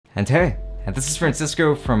And hey, this is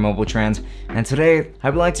Francisco from MobileTrans, and today I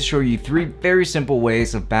would like to show you 3 very simple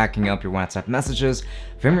ways of backing up your WhatsApp messages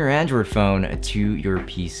from your Android phone to your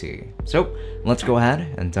PC. So let's go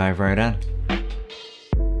ahead and dive right in.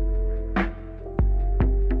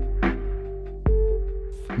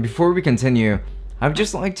 Before we continue, I would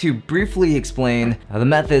just like to briefly explain the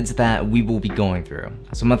methods that we will be going through.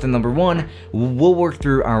 So method number 1, we'll work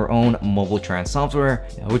through our own MobileTrans software,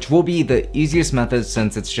 which will be the easiest method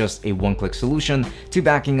since it's just a one-click solution to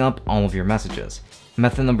backing up all of your messages.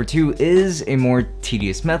 Method number 2 is a more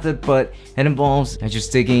tedious method, but it involves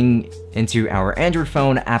just digging into our Android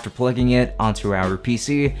phone after plugging it onto our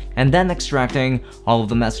PC and then extracting all of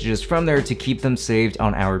the messages from there to keep them saved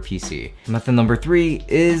on our PC. Method number 3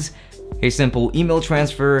 is a simple email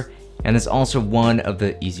transfer, and it's also one of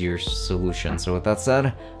the easier solutions. So with that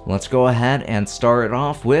said, let's go ahead and start it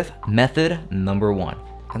off with method number 1.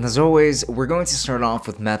 And as always, we're going to start off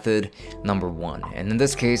with method number 1. And in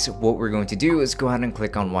this case, what we're going to do is go ahead and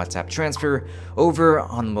click on WhatsApp transfer over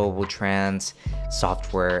on MobileTrans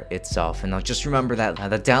software itself. And now just remember that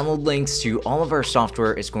the download links to all of our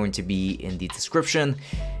software is going to be in the description.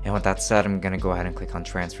 And with that said, I'm going to go ahead and click on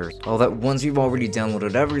transfer. Well, that once you've already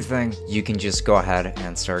downloaded everything, you can just go ahead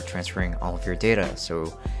and start transferring all of your data.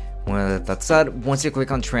 So with that said, once you click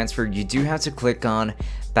on transfer, you do have to click on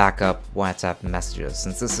backup WhatsApp messages,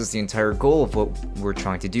 since this is the entire goal of what we're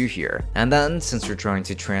trying to do here. And then, since we're trying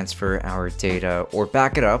to transfer our data or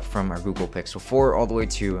back it up from our Google Pixel 4 all the way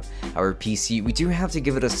to our PC, we do have to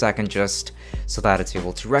give it a second just so that it's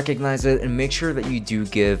able to recognize it, and make sure that you do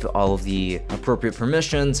give all of the appropriate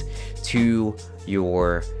permissions to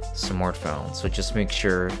your smartphone. So just make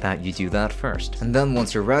sure that you do that first. And then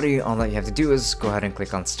once you're ready, all that you have to do is go ahead and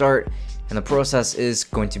click on start, and the process is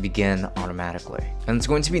going to begin automatically. And it's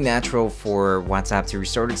going to be natural for WhatsApp to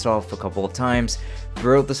restart itself a couple of times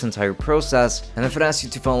throughout this entire process. And if it asks you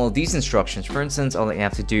to follow these instructions, for instance, all that you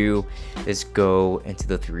have to do is go into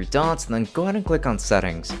the 3 dots and then go ahead and click on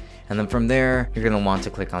settings. And then from there, you're going to want to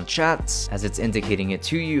click on chats as it's indicating it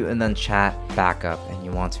to you, and then chat backup. And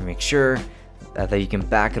you want to make sure that you can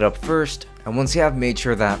back it up first. And once you have made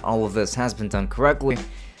sure that all of this has been done correctly,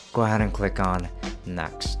 go ahead and click on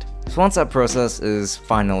next. So once that process is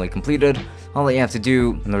finally completed, all that you have to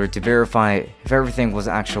do in order to verify if everything was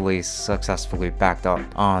actually successfully backed up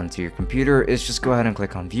onto your computer is just go ahead and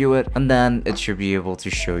click on view it, and then it should be able to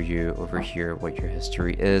show you over here what your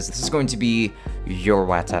history is. This is going to be your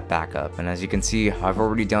WhatsApp backup, and as you can see, I've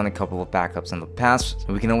already done a couple of backups in the past,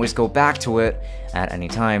 so we can always go back to it at any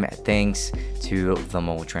time thanks to the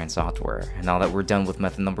MobileTrans software. And now that we're done with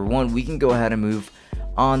method number 1, we can go ahead and move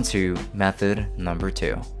on to method number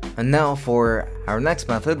 2. And now for our next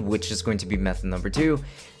method, which is going to be method number 2.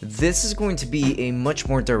 This is going to be a much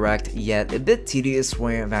more direct yet a bit tedious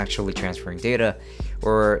way of actually transferring data,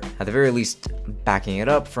 or at the very least backing it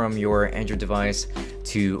up from your Android device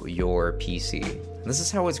to your PC. This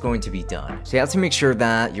is how it's going to be done. So you have to make sure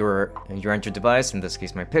that your Android device, in this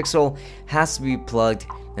case my Pixel, has to be plugged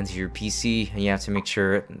into your PC, and you have to make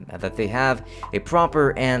sure that they have a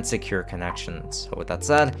proper and secure connection. So with that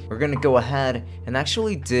said, we're going to go ahead and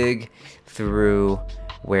actually dig through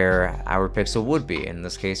where our Pixel would be. In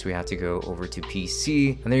this case, we have to go over to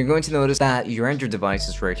PC, and then you're going to notice that your Android device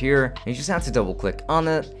is right here, and you just have to double click on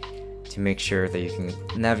it to make sure that you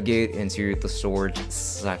can navigate into the storage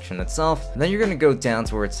section itself. And then you're going to go down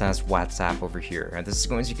to where it says WhatsApp over here, and this is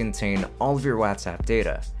going to contain all of your WhatsApp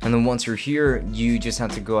data. And then once you're here, you just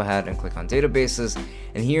have to go ahead and click on databases,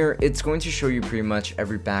 and here it's going to show you pretty much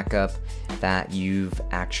every backup that you've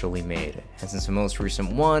actually made. And since the most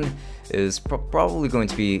recent one is probably going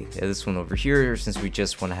to be this one over here, since we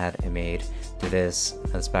just went ahead and made this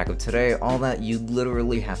backup today, all that you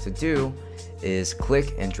literally have to do is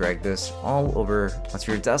click and drag this all over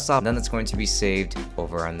onto your desktop, then it's going to be saved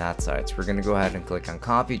over on that side. So we're going to go ahead and click on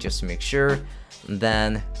copy just to make sure, and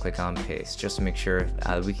then click on paste just to make sure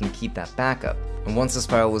we can keep that backup. And once this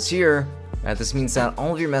file is here, this means that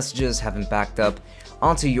all of your messages have been backed up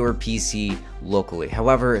onto your PC locally.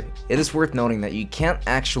 However, it is worth noting that you can't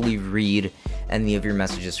actually read any of your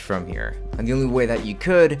messages from here, and the only way that you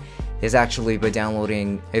could is actually by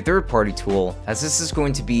downloading a third-party tool, as this is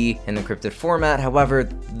going to be an encrypted format. However,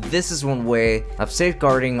 this is one way of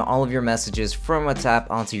safeguarding all of your messages from WhatsApp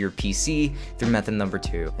onto your PC through method number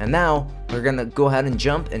 2. And now, we're gonna go ahead and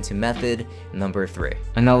jump into method number 3.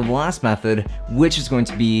 And now the last method, which is going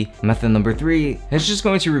to be method number 3, is just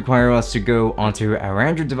going to require us to go onto our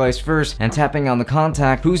Android device first and tapping on the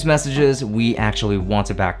contact whose messages we actually want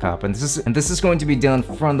to back up. And this is going to be done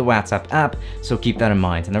from the WhatsApp app, so keep that in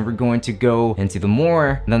mind. And then we're going to go into the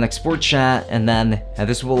more, and then export chat, and then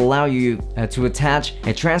this will allow you to attach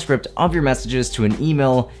a transcript of your messages to an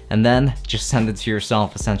email, and then just send it to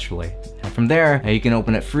yourself essentially. And from there, you can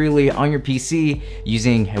open it freely on your PC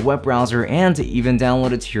using a web browser and even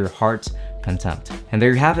download it to your heart's content. And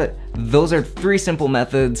there you have it. Those are 3 simple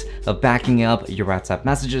methods of backing up your WhatsApp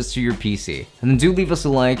messages to your PC. And then do leave us a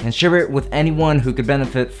like and share it with anyone who could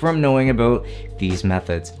benefit from knowing about these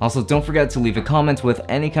methods. Also, don't forget to leave a comment with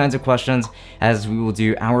any kinds of questions, as we will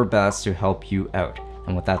do our best to help you out.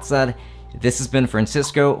 And with that said, this has been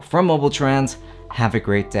Francisco from MobileTrans. Have a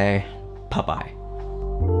great day. Bye-bye.